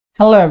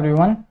Hello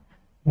everyone,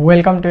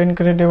 welcome to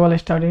Incredible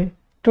Study.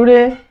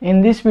 Today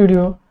in this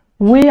video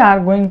we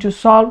are going to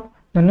solve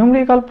the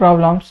numerical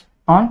problems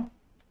on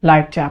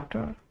light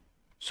chapter.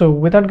 So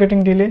without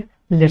getting delay,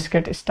 let's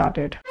get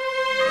started.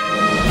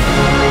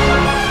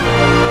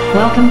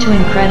 Welcome to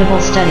Incredible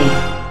Study.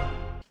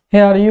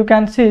 Here you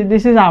can see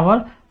this is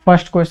our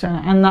first question,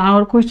 and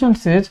our question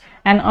says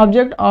an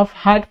object of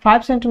height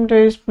 5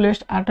 cm is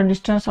placed at a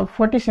distance of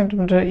 40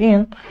 cm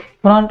in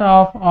front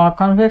of a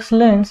convex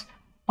lens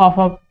of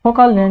a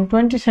focal length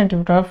 20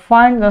 cm.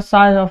 Find the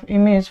size of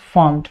image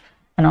formed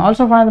and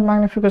also find the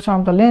magnification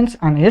of the lens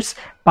and its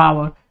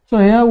power. So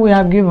here we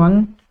have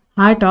given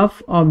height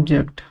of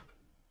object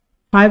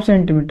 5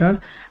 cm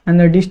and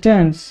the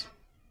distance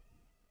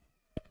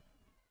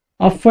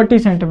of 40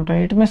 cm.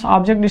 It means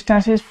object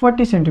distance is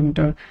 40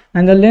 cm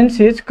and the lens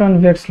is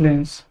convex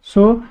lens.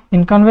 So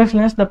in convex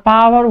lens the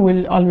power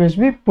will always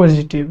be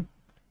positive,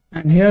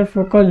 and here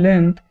focal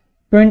length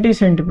 20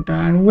 cm,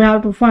 and we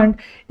have to find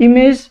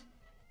image,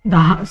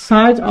 the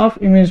size of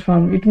image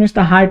formed, it means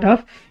the height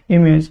of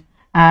image,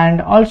 and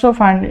also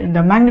find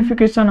the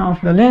magnification of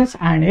the lens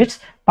and its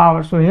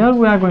power. So here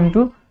we are going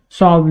to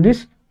solve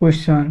this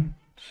question.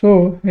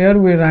 So here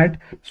we write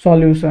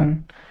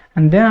solution,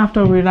 and then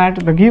after we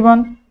write the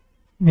given.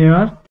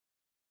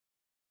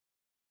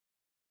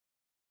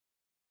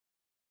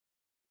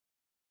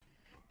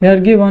 Here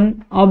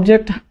given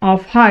object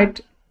of height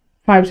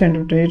 5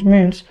 cm, it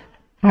means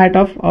height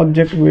of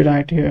object we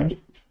write here,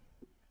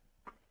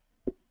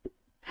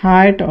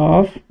 height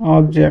of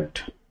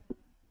object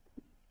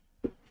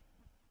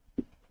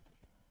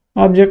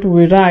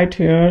we write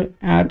here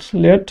at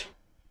let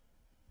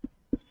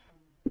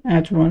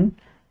h1,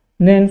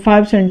 then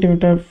 5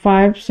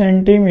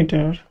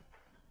 cm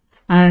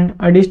and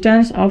a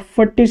distance of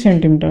 40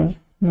 cm,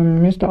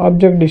 means the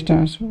object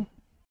distance.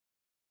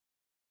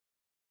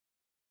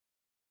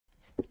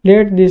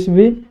 Let this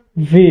be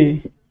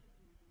V,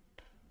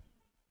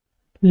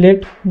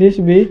 let this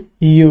be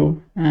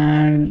U,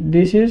 and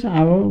this is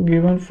our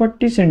given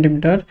 40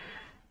 cm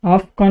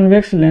of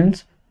convex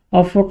lens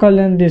of focal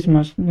length this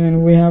much.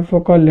 Then we have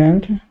focal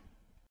length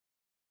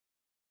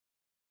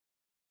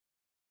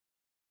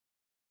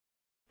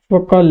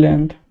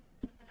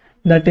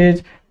that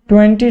is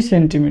 20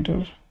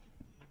 cm,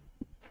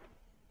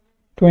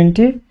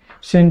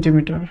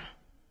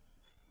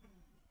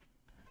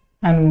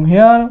 and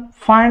here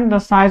find the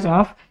size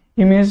of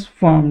image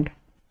formed,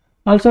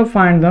 also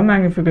find the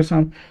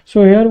magnification.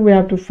 So here we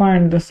have to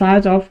find the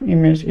size of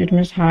image, it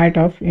means height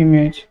of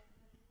image,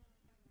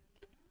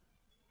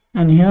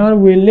 and here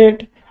we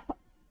let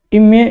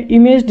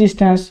image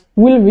distance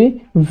will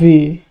be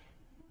V.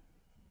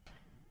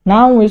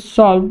 Now we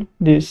solve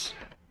this.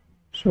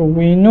 So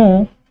we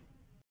know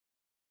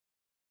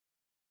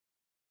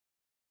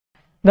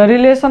the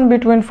relation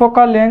between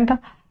focal length,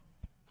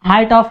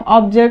 height of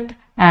object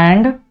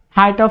and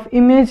height of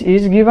image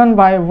is given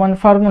by one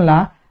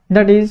formula,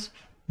 that is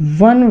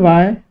 1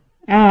 by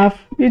f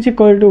is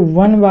equal to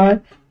 1 by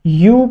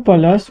u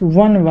plus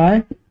 1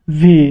 by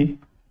v,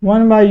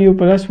 1 by u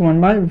plus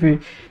 1 by v,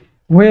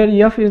 where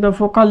f is the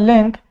focal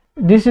length,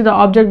 this is the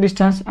object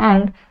distance,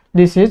 and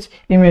this is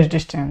image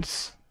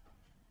distance.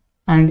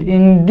 And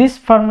in this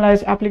formula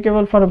is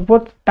applicable for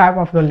both type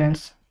of the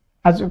lens,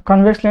 as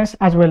convex lens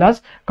as well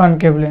as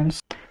concave lens.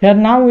 Here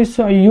now we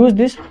use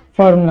this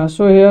formula.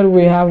 So here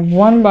we have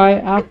 1 by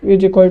f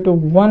is equal to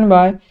 1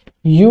 by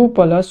u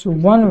plus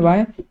 1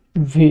 by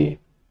v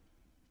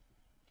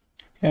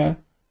here,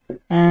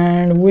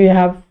 and we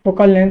have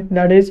focal length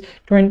that is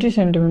 20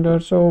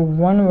 cm. So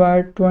 1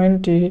 by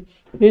 20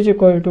 is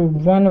equal to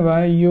 1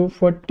 by u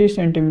 40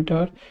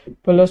 cm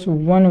plus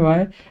 1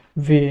 by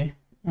v,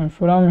 and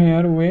from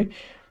here we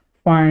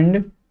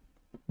find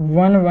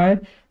 1 by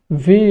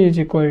v is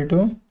equal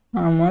to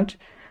how much,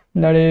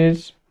 that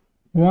is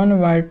 1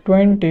 by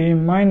 20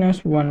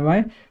 minus 1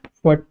 by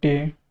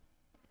 40.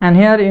 And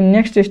here in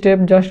next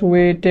step just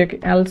we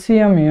take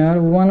LCM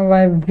here, 1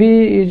 by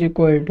v is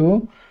equal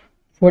to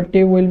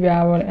 40 will be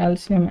our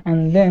LCM,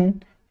 and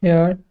then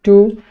here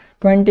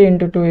 20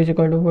 into 2 is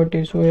equal to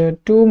 40. So here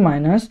 2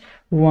 minus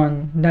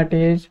 1, that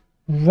is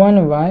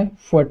 1 by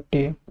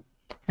 40,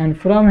 and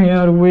from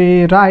here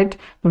we write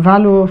the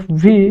value of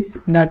v,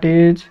 that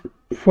is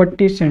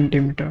 40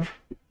 cm,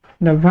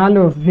 the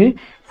value of v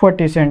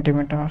 40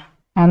 cm.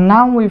 And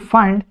now we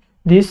find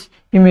this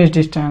image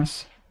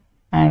distance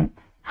and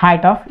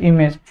height of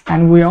image,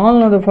 and we all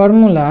know the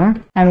formula,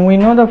 and we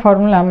know the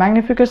formula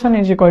magnification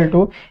is equal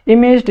to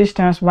image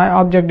distance by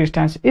object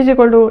distance is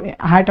equal to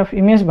height of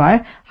image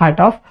by height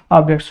of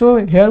object.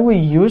 So here we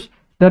use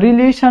the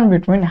relation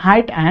between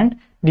height and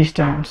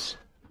distance.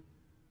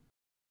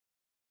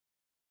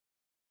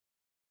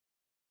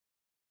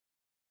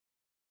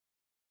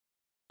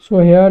 So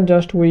here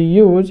just we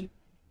use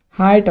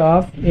height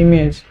of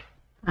image,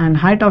 and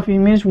height of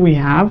image we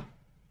have,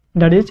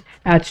 that is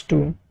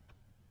h2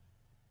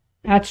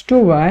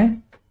 by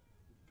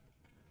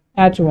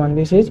h1,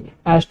 this is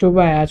h2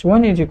 by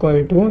h1 is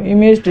equal to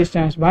image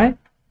distance by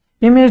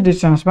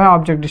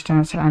object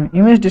distance, and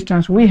image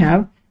distance we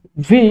have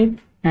v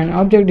and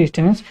object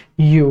distance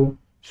u.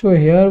 So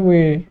here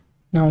we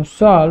now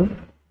solve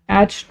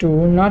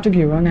h2 not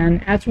given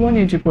and h1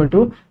 is equal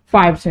to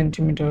 5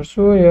 centimeter.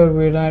 So here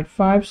we write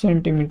 5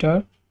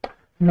 centimeter,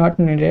 not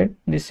needed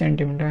this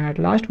centimeter. At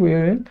last we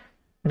will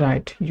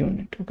write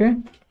unit. Okay,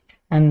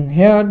 and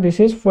here this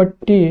is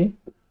 40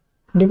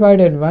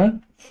 divided by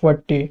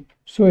 40.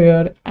 So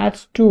here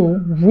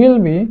h2 will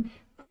be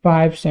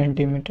 5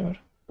 centimeter.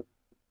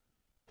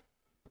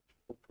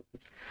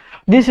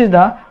 This is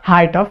the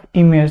height of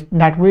image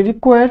that we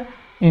require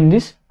in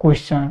this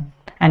question.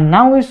 And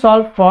now we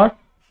solve for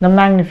the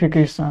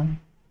magnification.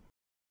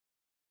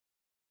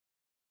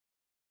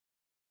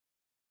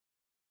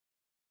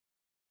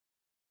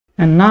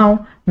 And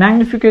now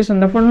magnification,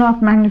 the formula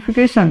of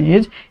magnification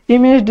is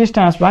image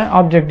distance by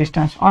object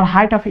distance, or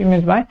height of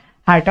image by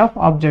height of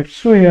object.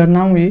 So here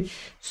now we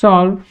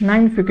solve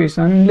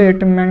magnification.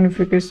 Let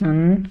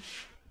magnification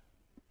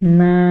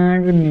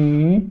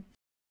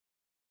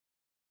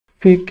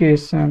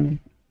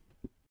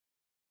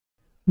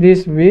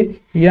this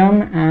be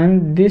m,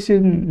 and this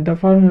is the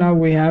formula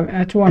we have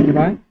h1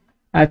 by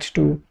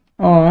h2,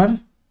 or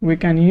we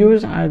can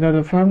use either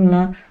the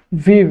formula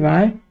v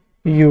by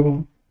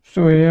u.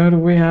 So here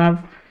we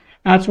have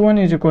h1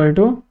 is equal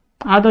to,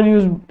 either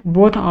use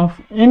both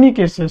of any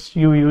cases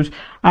you use,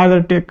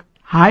 either take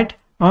height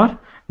or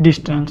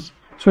distance.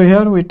 So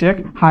here we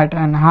take height,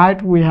 and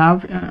height we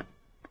have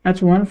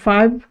h1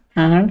 5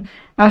 and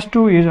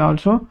h2 is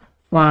also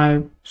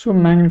 5. So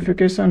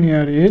magnification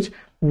here is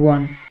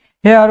 1.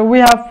 Here we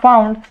have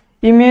found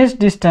image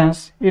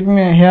distance, it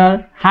may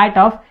here height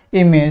of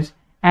image,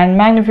 and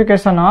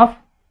magnification of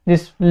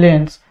this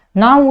lens.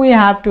 Now we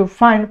have to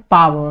find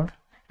power,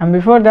 and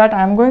before that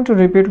I am going to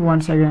repeat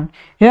once again.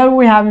 Here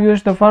we have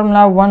used the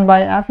formula 1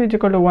 by f is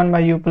equal to 1 by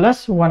u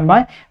plus 1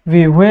 by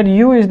v, where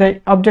u is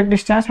the object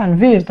distance and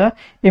v is the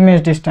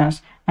image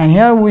distance. And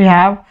here we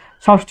have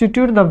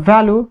substitute the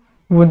value,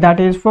 that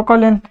is focal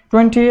length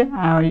 20,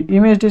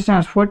 image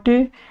distance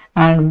 40,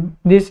 and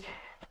this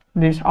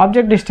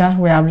object distance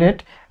we have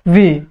let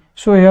v.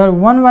 So here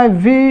 1 by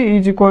v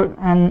is equal,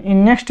 and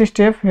in next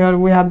step here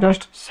we have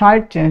just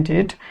side change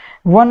it.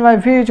 1 by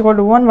v is equal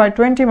to 1 by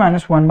 20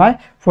 minus 1 by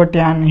 40,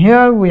 and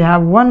here we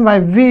have 1 by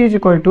v is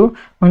equal to,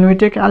 when we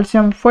take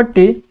LCM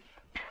 40,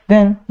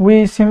 then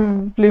we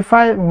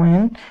simplify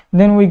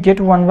then we get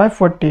 1 by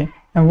 40,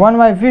 and 1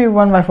 by v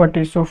 1 by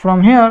 40. So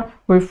from here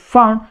we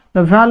found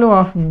the value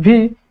of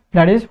v,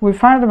 that is we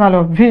find the value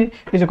of v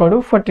is equal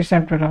to 40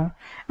 centimeter.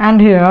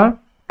 And here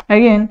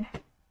again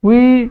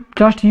we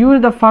just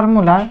use the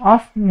formula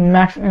of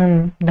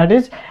that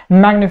is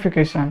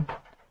magnification,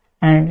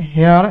 and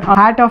here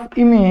height of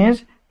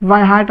image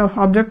by height of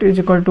object is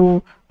equal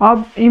to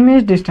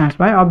image distance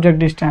by object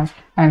distance,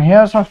 and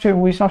here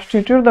we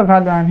substitute the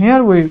value, and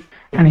here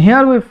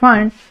we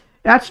find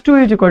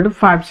h2 is equal to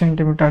 5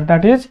 centimeter,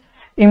 that is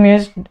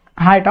image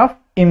height of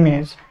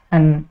image.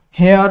 And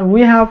here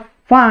we have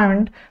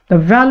found the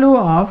value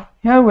of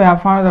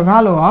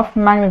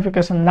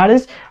magnification, that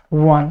is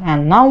 1.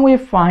 And now we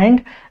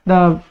find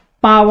the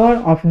power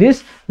of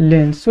this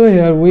lens. So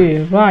here we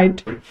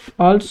write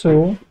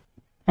also,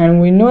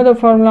 and we know the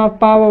formula of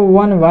power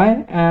 1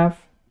 by f,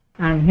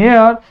 and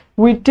here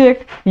we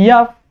take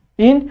f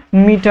in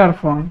meter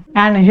form,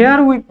 and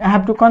here we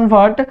have to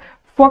convert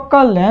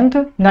focal length,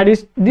 that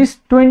is this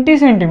 20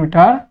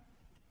 centimeter,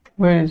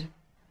 where is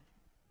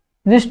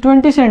this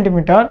 20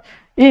 centimeter,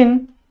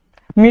 in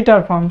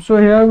meter form. So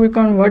here we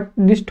convert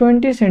this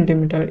 20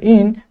 centimeter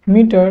in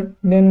meter,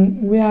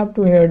 then we have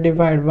to here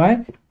divide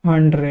by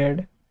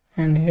 100,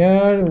 and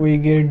here we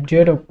get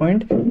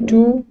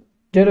 0.2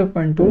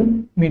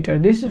 meter.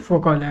 This is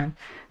focal length.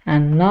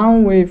 And now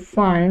we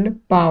find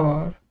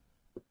power.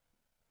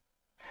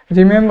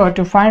 Remember,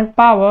 to find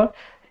power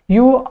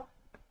you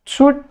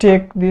should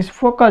take this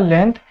focal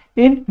length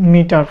in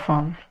meter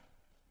form,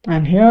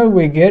 and here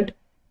we get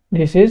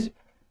this is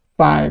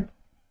 5.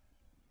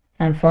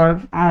 And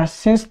for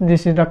since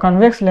this is the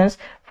convex lens,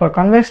 for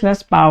convex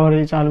lens power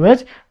is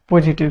always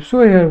positive.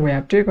 So here we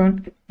have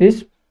taken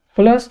this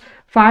plus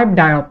 5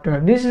 diopter.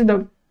 This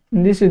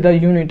is the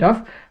unit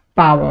of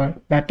power,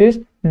 that is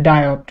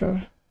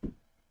diopter.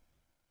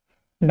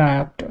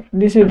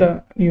 This is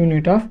the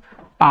unit of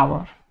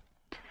power.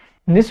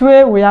 In this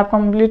way we have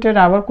completed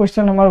our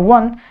question number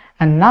 1,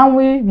 and now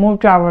we move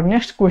to our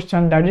next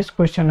question, that is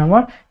question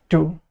number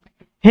 2.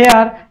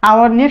 Here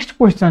our next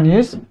question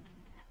is,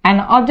 an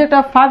object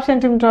of 5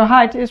 centimeter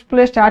height is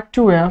placed at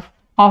 2f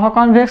of a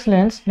convex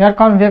lens, here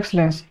convex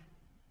lens.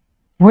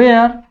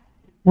 Where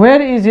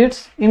is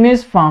its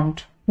image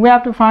formed? We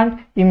have to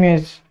find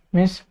image,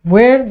 means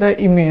where the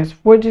image,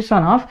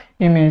 position of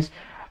image,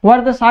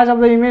 what the size of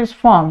the image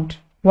formed,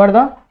 what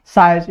the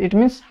size, it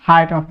means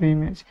height of the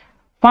image.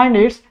 Find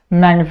its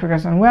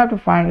magnification, we have to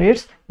find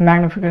its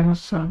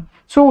magnification.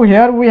 So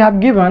here we have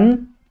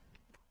given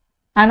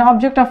an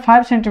object of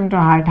 5 centimeter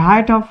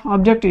height of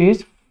object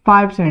is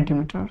 5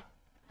 centimeter,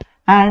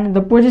 and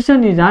the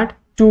position is at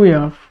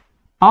 2f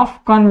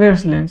of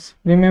convex lens.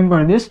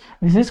 Remember this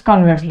is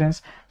convex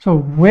lens. So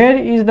where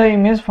is the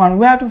image formed?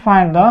 We have to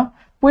find the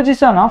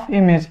position of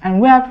image,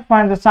 and we have to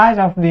find the size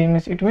of the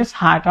image. It means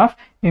height of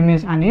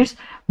image and its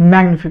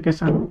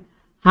magnification.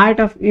 Height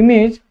of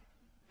image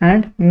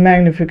and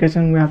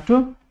magnification we have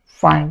to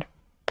find.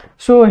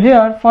 So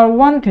here, for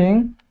one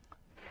thing,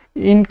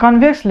 in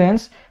convex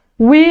lens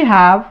we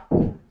have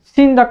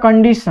seen the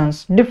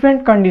conditions,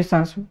 different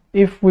conditions.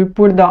 If we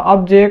put the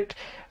object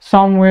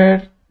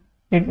somewhere,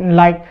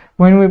 like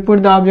when we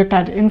put the object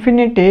at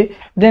infinity,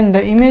 then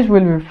the image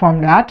will be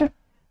formed at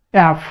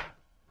f.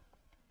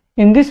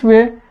 In this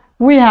way,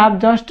 we have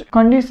just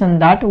condition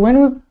that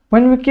when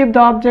we keep the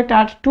object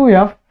at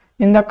 2f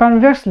in the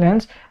convex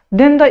lens,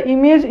 then the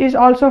image is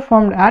also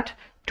formed at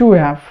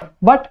 2f,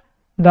 but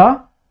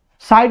the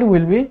side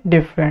will be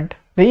different.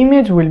 The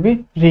image will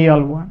be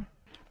real one.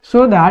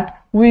 So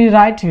that we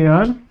write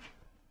here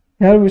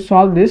we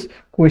solve this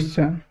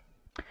question.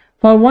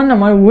 For one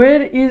number,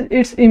 where is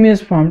its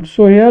image formed?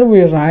 So here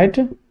we write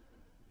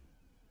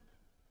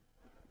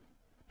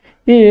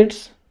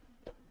its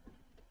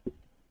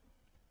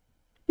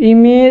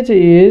image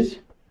is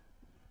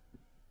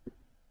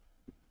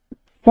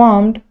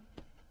formed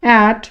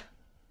at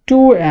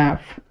 2f.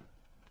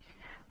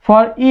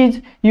 For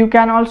each, you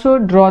can also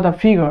draw the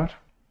figure.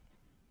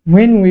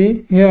 When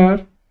we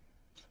here,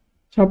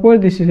 suppose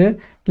this is a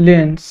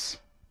lens,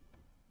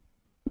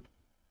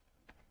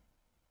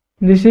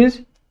 this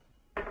is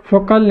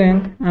focal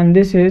length and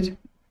this is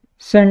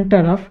center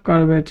of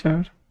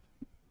curvature.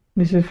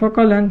 This is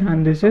focal length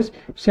and this is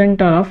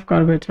center of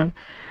curvature.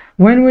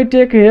 When we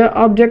take here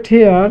object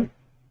here,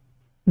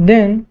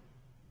 then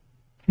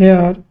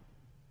here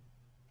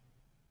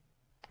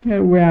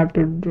we have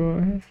to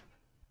draw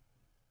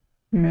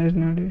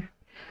imaginary,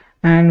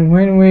 and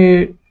when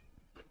we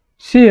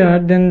see here,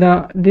 then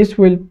this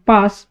will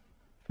pass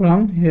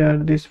from here,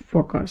 this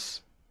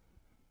focus,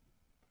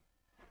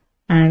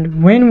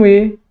 and when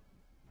we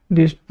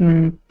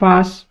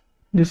pass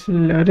this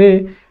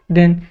ray,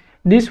 then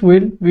this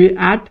will be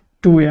at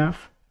 2f.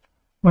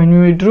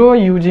 When we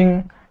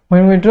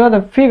draw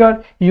the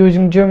figure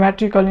using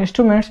geometrical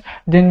instruments,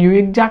 then you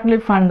exactly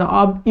find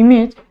the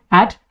image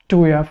at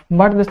 2f,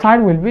 but the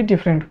side will be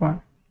different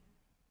one.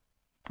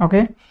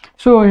 Okay,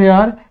 so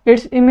here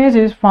its image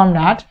is formed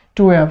at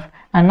 2f.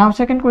 And now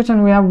second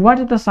question, we have what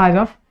is the size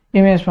of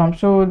image formed?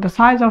 So the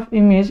size of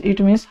image, it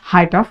means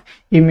height of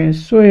image.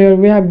 So here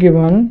we have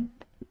given,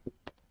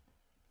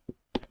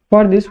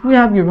 for this we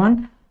have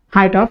given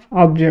height of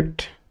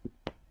object.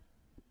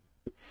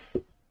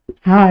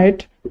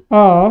 Height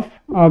of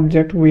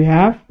object we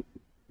let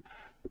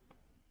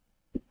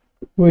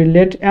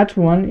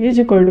h1 is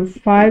equal to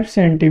 5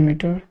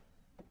 centimeter.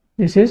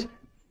 This is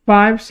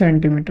 5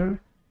 centimeter,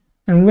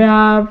 and we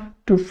have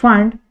to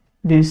find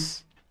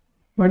this,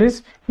 what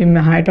is in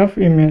the height of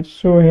image.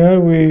 So here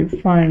we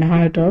find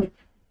height of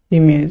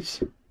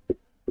image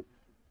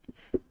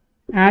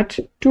at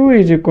 2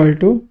 is equal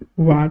to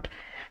what,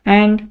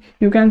 and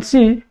you can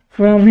see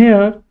from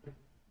here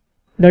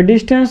the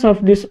distance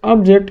of this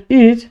object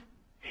is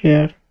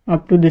here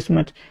up to this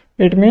much.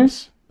 It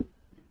means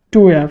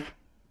 2f.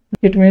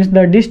 It means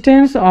the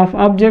distance of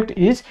object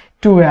is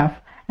 2f,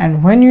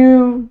 and when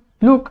you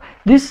look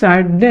this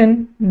side,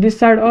 then this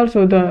side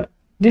also the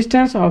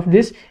distance of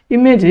this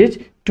image is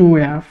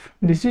 2f.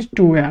 This is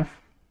 2f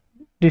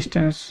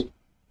distance.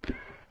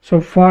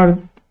 So for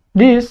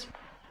this,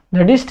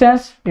 the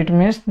distance, it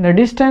means the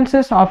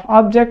distances of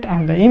object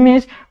and the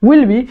image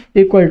will be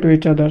equal to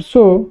each other.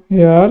 So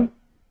here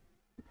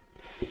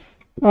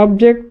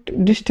object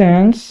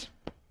distance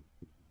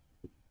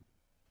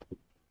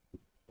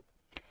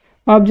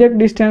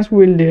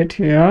will get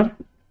here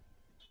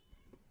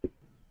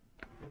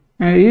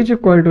and is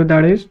equal to,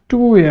 that is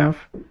 2f,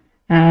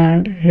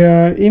 and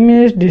here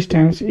image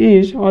distance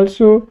is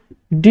also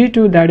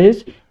d2, that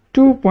is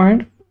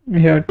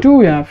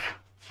 2f.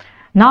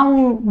 Now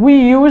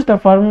we use the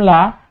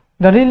formula,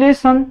 the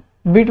relation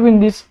between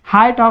this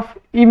height of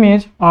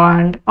image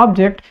and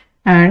object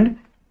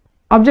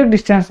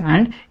distance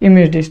and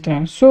image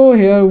distance. So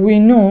here we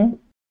know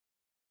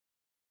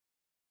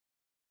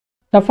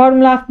the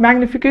formula of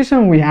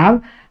magnification. We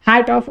have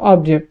height of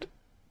object,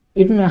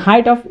 it means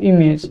height of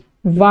image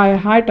by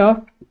height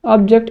of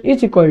object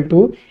is equal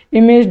to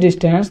image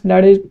distance,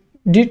 that is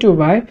d2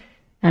 by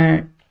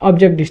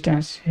object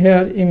distance.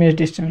 Here image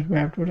distance we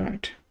have to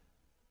write,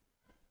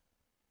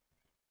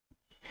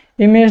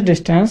 image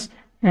distance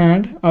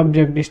and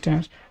object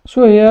distance.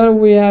 So here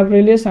we have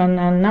relation,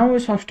 and now we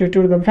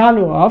substitute the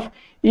value of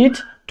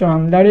each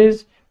term, that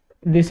is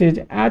this is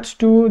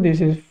h2,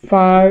 this is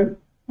 5,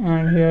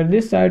 and here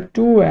this side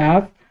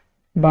 2f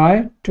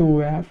by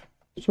 2f.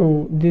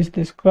 So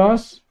this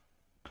cross,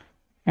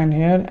 and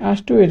here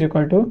h2 is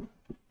equal to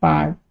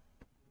 5.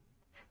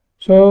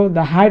 So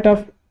the height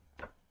of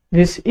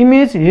this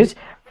image is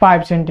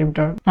 5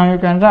 centimeter. Now you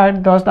can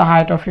write thus the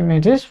height of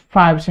image is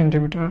 5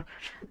 centimeter.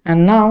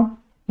 And now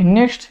in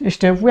next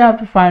step we have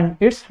to find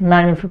its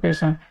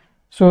magnification.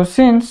 So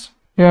since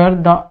here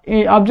the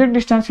object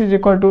distance is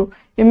equal to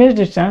image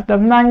distance, the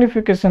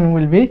magnification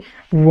will be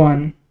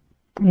 1.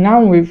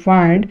 Now we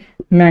find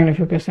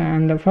magnification,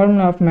 and the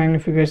formula of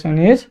magnification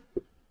is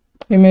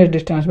image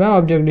distance by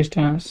object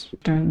distance,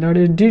 that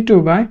is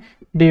d2 by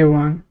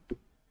d1,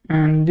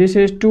 and this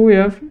is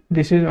 2f,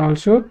 this is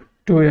also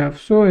 2f,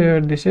 so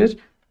here this is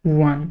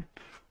 1,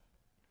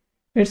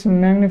 its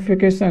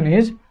magnification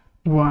is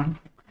 1.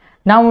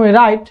 Now we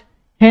write,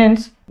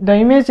 hence the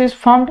image is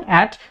formed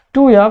at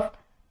 2f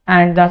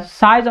and the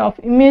size of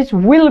image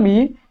will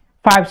be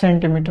 5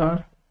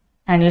 cm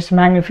and its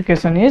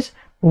magnification is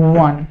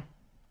 1.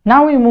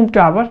 Now we move to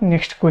our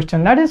next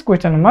question, that is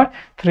question number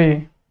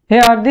 3.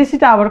 Here this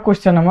is our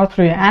question number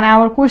 3, and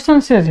our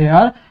question says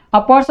here,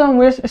 a person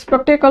wears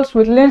spectacles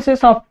with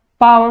lenses of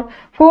power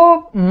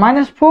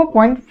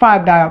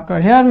 -4.5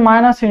 diopter. Here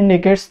minus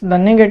indicates the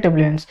negative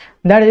lens,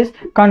 that is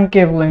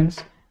concave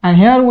lens, and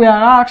here we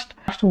are asked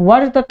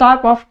what is the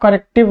type of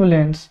corrective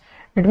lens.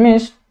 It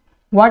means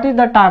what is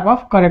the type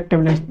of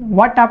corrective lens,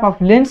 what type of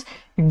lens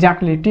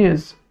exactly it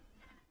is,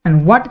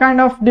 and what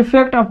kind of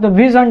defect of the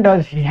vision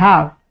does he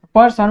have. A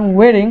person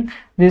wearing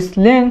this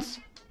lens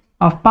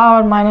of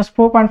power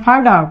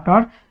 -4.5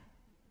 diopter,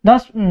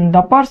 thus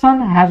the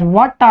person has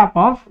what type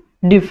of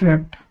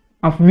defect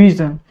of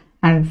vision,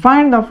 and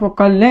find the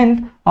focal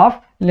length of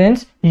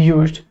lens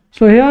used.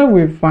 So here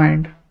we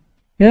find,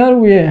 here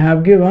we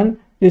have given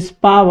this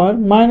power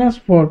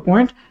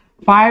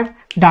 -4.5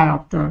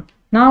 diopter.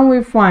 Now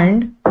we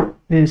find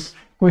this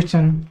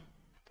question.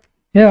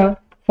 Here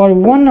for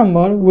one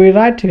number we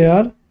write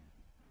here,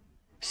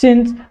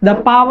 since the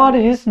power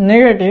is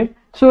negative,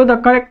 so the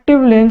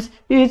corrective lens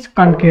is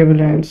concave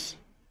lens.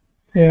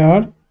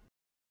 Here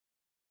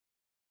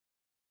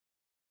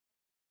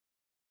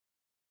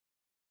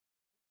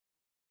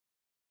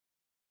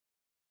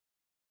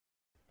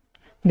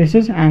this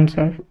is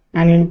answer.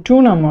 And in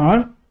 2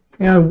 number,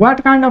 here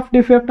what kind of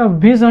defect of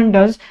vision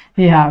does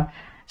he have?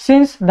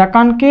 Since the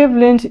concave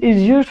lens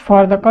is used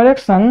for the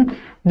correction,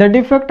 the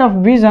defect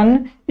of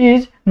vision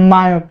is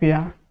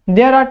myopia.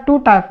 There are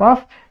 2 types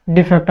of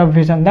defect of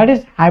vision, that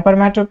is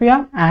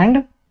hypermetropia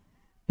and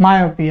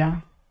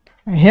myopia.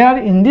 Here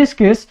in this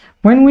case,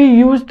 when we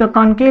use the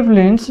concave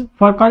lens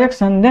for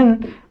correction,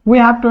 then we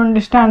have to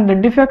understand the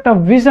defect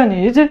of vision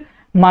is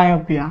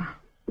myopia.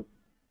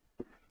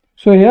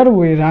 So here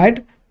we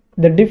write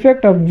the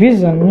defect of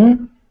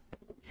vision,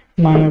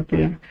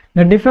 myopia.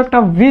 The defect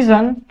of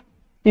vision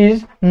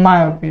is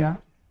myopia.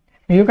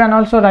 You can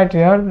also write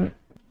here,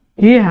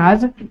 he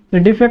has the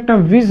defect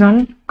of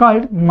vision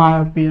called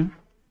myopia.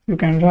 You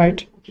can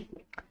write.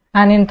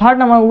 And in 3rd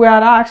number we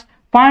are asked,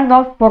 find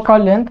the focal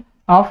length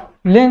of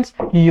lens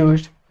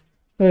used.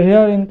 So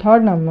here in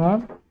 3rd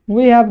number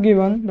we have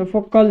given the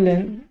focal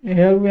length,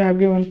 here we have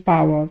given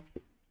power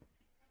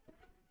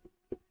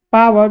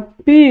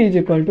P is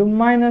equal to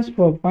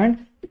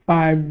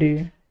 -4.5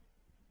 d.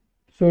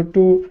 So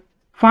to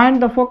find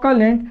the focal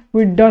length,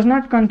 we does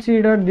not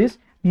consider this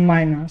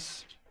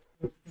minus.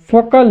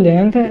 Focal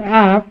length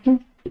f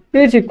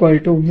is equal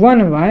to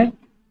 1 by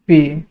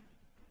p.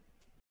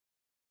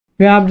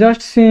 We have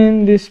just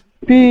seen this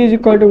p is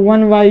equal to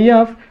 1 by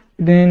f,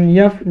 then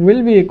f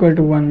will be equal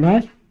to 1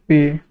 by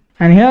p,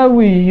 and here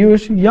we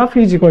use f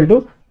is equal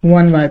to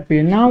 1 by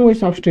p. Now we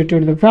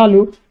substitute the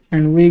value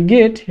and we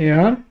get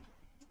here,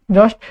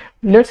 just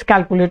let's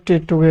calculate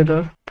it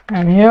together,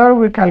 and here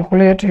we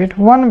calculate it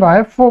 1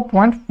 by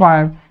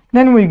 4.5,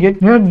 then we get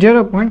here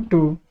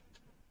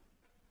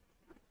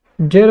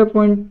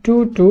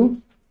 0.22,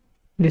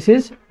 this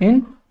is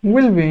in,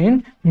 will be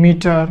in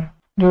meter,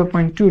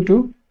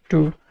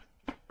 0.222,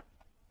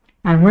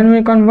 and when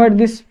we convert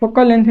this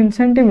focal length in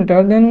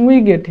centimeter, then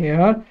we get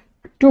here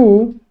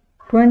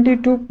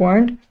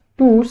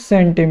 22.2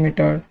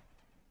 centimeter.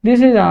 This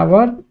is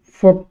our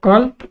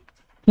focal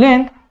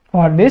length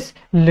for this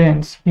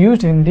lens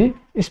used in the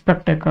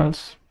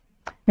spectacles.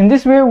 In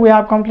this way we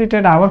have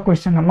completed our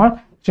question number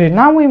 3.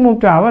 Now we move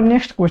to our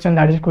next question,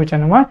 that is question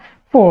number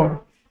 4.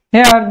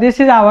 Here this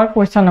is our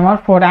question number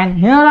 4, and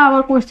here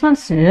our question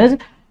says,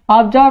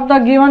 observe the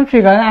given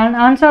figure and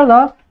answer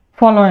the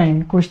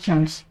following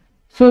questions.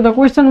 So the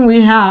question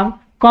we have,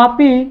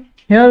 copy,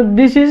 here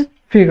this is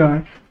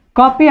figure,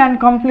 copy and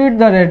complete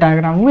the ray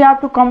diagram. We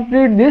have to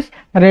complete this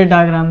ray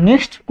diagram.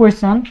 Next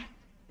question,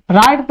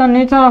 write the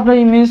nature of the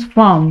image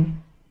formed,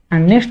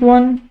 and next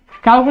one,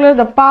 calculate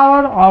the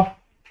power of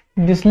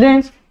this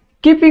lens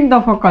keeping the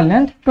focal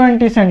length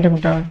 20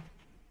 cm,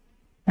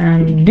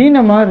 and D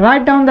number,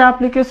 write down the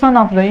application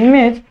of the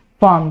image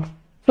formed.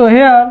 So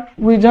here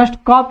we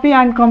just copy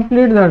and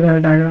complete the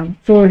ray diagram.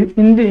 So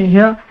in the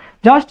here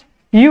just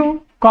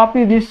you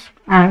copy this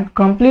and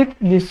complete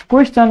this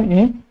question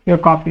in your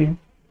copy,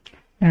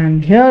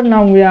 and here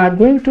now we are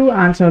going to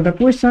answer the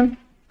question,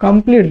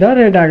 complete the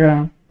ray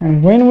diagram.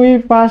 And when we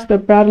pass the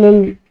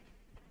parallel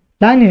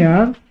line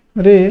here,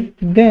 ray,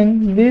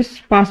 then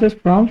this passes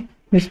from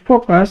this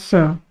focus,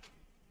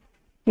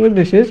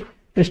 this is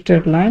a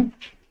straight line,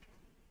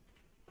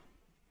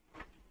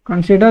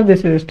 consider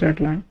this is a straight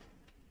line,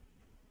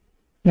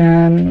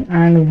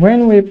 and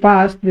when we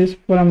pass this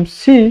from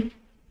C,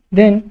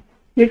 then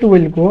it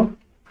will go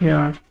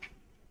here.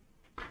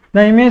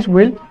 The image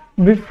will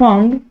be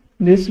formed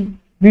this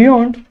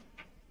beyond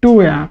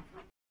 2f.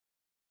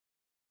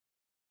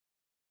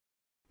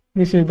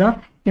 This is the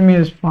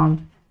image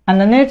form. And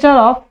the nature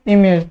of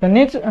image, the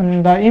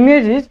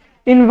image is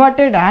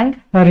inverted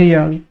and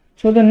real.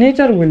 So the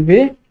nature will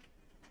be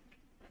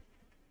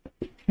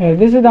here.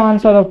 This is the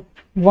answer of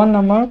A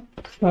number.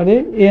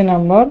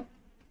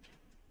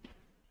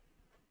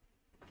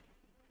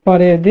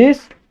 For A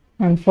this,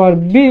 and for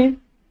B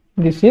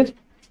this is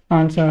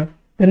answer.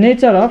 The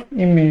nature of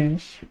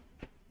image.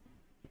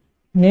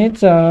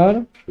 These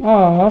are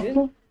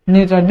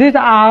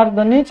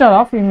the nature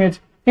of image: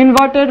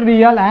 inverted,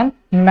 real, and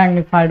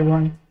magnified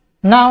one.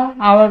 Now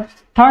our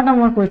third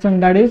number question,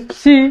 that is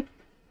C.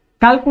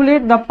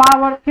 Calculate the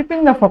power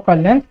keeping the focal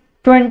length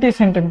 20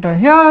 centimeter.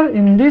 Here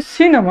in this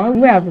C number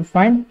we have to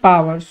find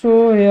power.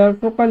 So here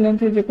focal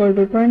length is equal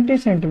to 20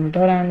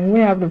 centimeter, and we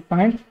have to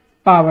find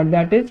power,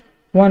 that is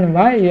 1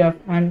 by F.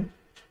 And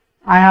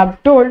I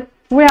have told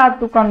we have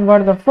to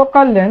convert the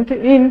focal length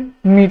in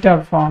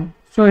meter form.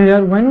 So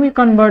here when we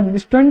convert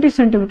this 20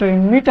 centimeter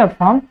in meter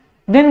form,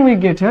 then we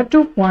get here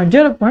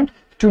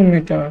 0.2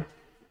 meter.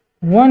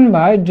 1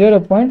 by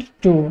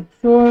 0.2.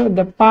 So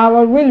the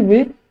power will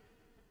be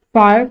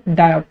 5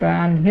 diopter.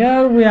 And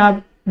here we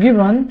have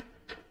given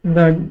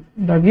the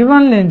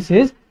given lens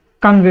is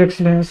convex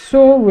lens.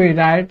 So we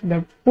write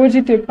the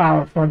positive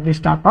power for this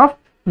type of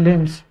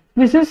lens.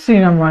 This is C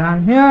number.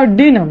 And here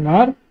D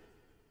number.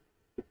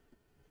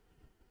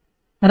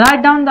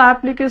 Write down the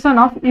application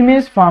of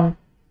image form.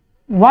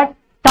 What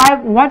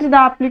is the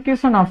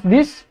application of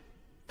this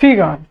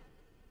figure?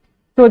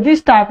 So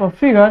this type of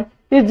figure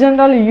is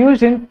generally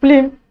used in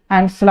film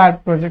and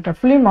slide projector.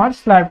 Film or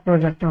slide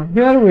projector.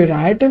 Here we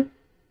write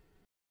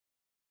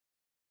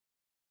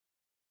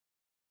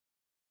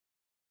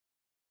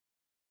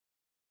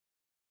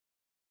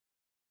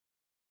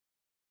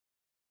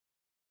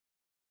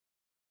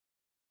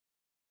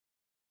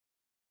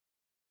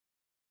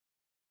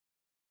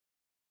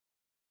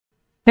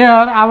here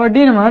our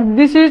D number.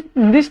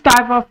 This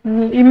type of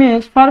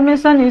image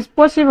formation is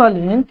possible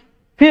in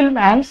film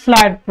and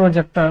slide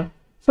projector.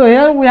 So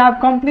here we have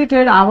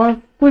completed our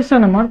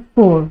question number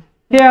 4.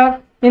 Here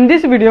in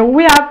this video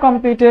we have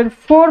completed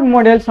 4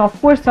 models of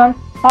question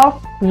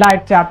of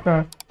light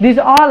chapter. These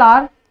all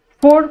are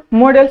 4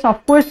 models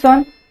of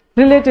question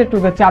related to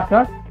the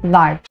chapter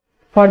light.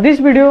 For this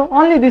video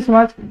only this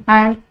much,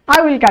 and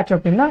I will catch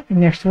up in the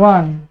next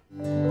one.